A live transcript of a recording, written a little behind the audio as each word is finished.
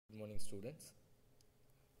morning, students.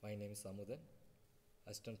 My name is Amuthan,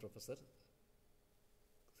 Assistant Professor,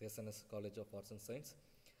 SNS College of Arts and Science.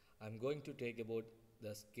 I am going to take about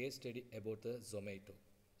the case study about the Zomato.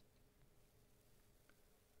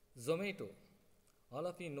 Zomato. All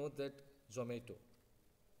of you know that Zomato.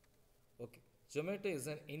 Okay. Zomato is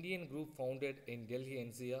an Indian group founded in Delhi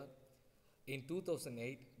NCR in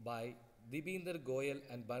 2008 by Deepinder Goyal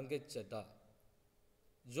and Pankaj Chadha.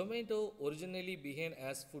 Zomato originally began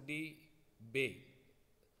as Foodie Bay.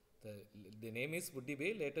 The name is Foodie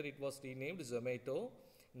Bay. Later it was renamed Zomato,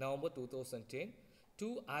 November 2010.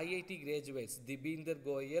 Two IIT graduates, Deepinder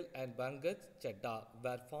Goyal and Pankaj Chadha,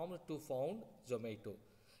 were formed to found Zomato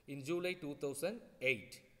in July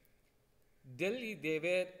 2008. Delhi, they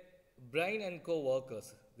were Brain and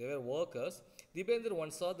co-workers. They were workers. Deepinder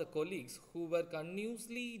once saw the colleagues who were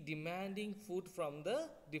continuously demanding food from the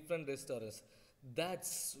different restaurants.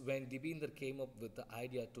 That's when Deepinder came up with the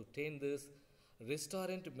idea to turn this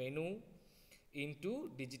restaurant menu into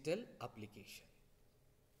digital application.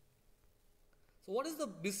 So what is the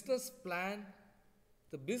business plan?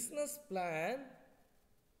 The business plan,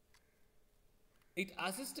 it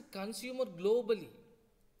assists consumer globally.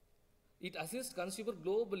 It assists consumer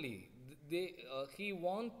globally. He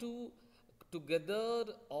want to gather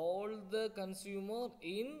all the consumer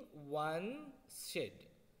in one shed.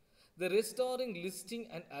 The restaurant listing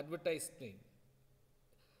and advertising.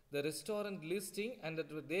 The restaurant listing and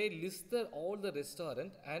they listed all the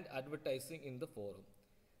restaurant and advertising in the forum.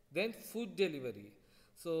 Then food delivery.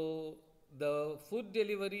 So the food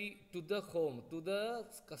delivery to the home, to the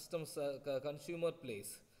consumer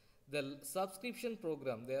place. The subscription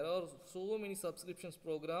program, there are so many subscriptions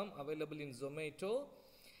program available in Zomato,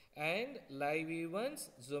 and live events,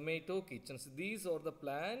 Zomato kitchens. These are the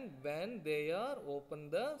plan when they are open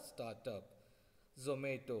the startup.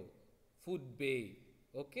 Zomato, Food Bay,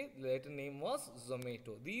 okay, later name was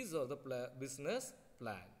Zomato. These are the business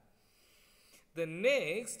plan. The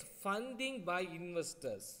next, funding by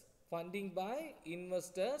investors. Funding by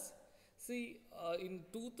investors. See, in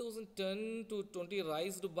 2010 to 20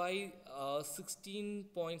 raised by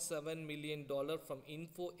 $16.7 million from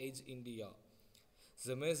Info Edge India.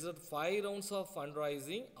 They measured 5 rounds of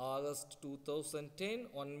fundraising: August 2010,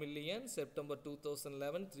 1 million; September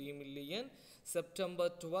 2011, 3 million; September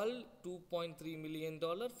 12, $2.3 million;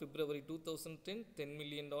 February 2010, $10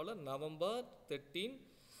 million; November 13,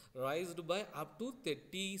 raised by up to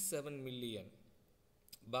 37 million.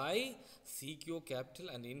 By CQ Capital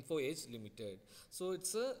and Info Edge Limited. So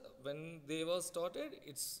it's when they were started,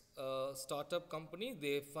 it's a startup company.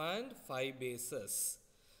 They fund 5 bases.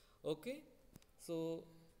 Okay. So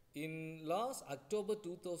in last October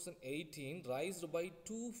 2018, raised by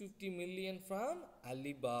 250 million from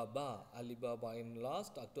Alibaba. Alibaba in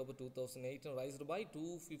last October 2018, raised by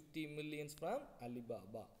 250 millions from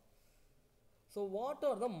Alibaba. So what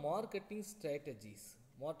are the marketing strategies?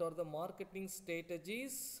 What are the marketing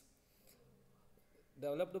strategies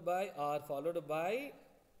developed by or followed by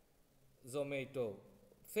Zomato?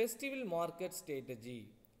 Festival market strategy.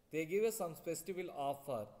 They give us some festival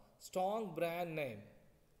offer. Strong brand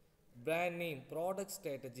name, product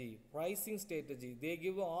strategy, pricing strategy. They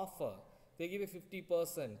give an offer. They give a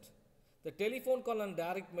 50%. The telephone call and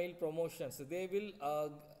direct mail promotions. They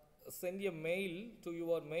will send a mail to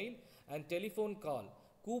your mail and telephone call.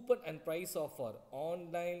 Coupon and price offer,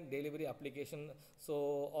 online delivery application.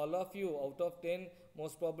 So all of you out of 10,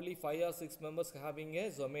 most probably 5 or 6 members having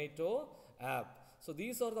a Zomato app. So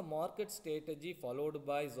these are the market strategy followed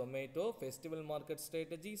by Zomato. Festival market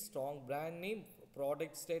strategy, strong brand name,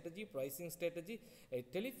 product strategy, pricing strategy, a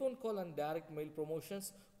telephone call and direct mail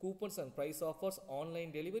promotions, coupons and price offers,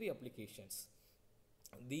 online delivery applications.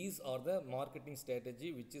 These are the marketing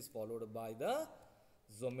strategy which is followed by the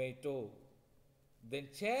Zomato. Then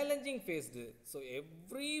challenging faced. So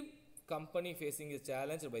every company facing a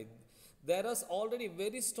challenge by there is already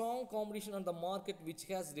very strong competition on the market which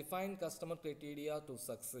has defined customer criteria to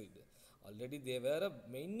succeed. Already there were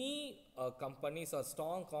many companies are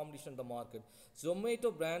strong competition in the market.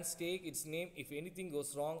 Zomato brand stake its name if anything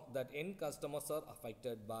goes wrong that end customers are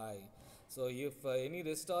affected by. So if any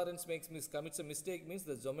restaurants commits a mistake means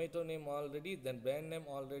the Zomato name already, then brand name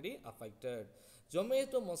already affected.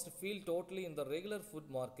 Zomato must feel totally in the regular food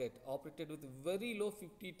market, operated with very low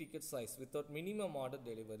 50 ticket size without minimum order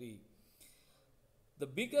delivery. The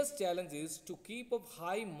biggest challenge is to keep up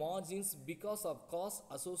high margins because of costs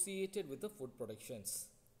associated with the food productions.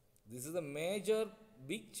 This is a major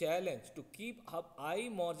big challenge to keep up high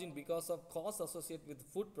margin because of costs associated with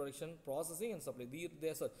food production, processing and supply.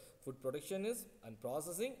 There's a food production is and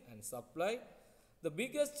processing and supply. The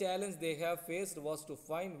biggest challenge they have faced was to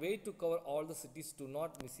find way to cover all the cities to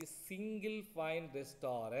not miss a single fine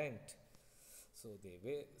restaurant.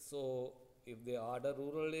 So if they order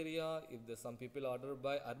rural area, if the some people order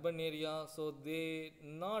by urban area, so they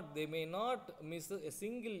may not miss a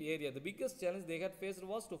single area. The biggest challenge they had faced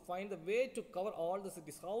was to find the way to cover all the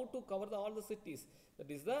cities. How to cover all the cities? That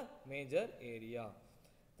is the major area.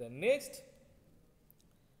 The next,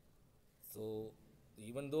 so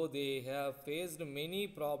even though they have faced many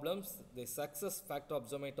problems, the success factor of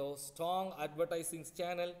Zomato: strong advertising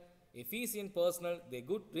channel, efficient personnel, the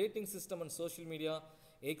good rating system on social media,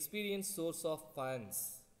 experienced source of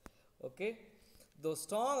funds. Okay, the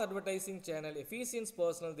strong advertising channel, efficient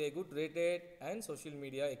personnel, they good rated, and social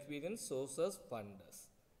media experienced sources funders.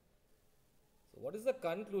 So what is the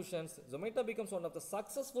conclusions? Zomato becomes one of the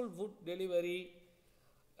successful food delivery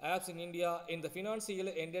apps in India in the financial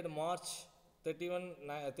year ended March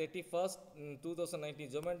 31st 2019.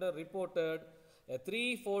 Zomato reported a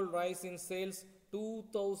threefold rise in sales,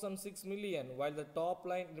 2006 million, while the top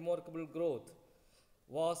line remarkable growth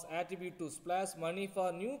was attributed to splash money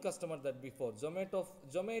for new customers that before.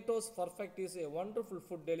 Zomato's Perfect is a wonderful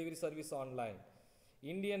food delivery service online.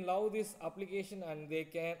 Indians love this application and they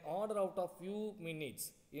can order out of few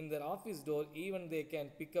minutes in their office door. Even they can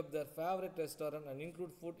pick up their favorite restaurant and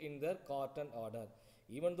include food in their cart and order.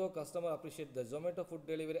 Even though customers appreciate the Zomato food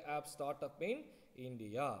delivery app startup in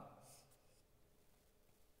India.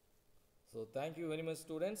 So thank you very much,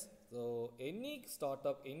 students. So any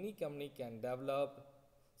startup, any company can develop.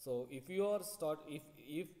 So if you are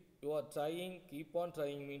if you are trying, keep on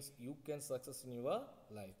trying means you can success in your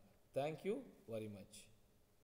life. Thank you very much.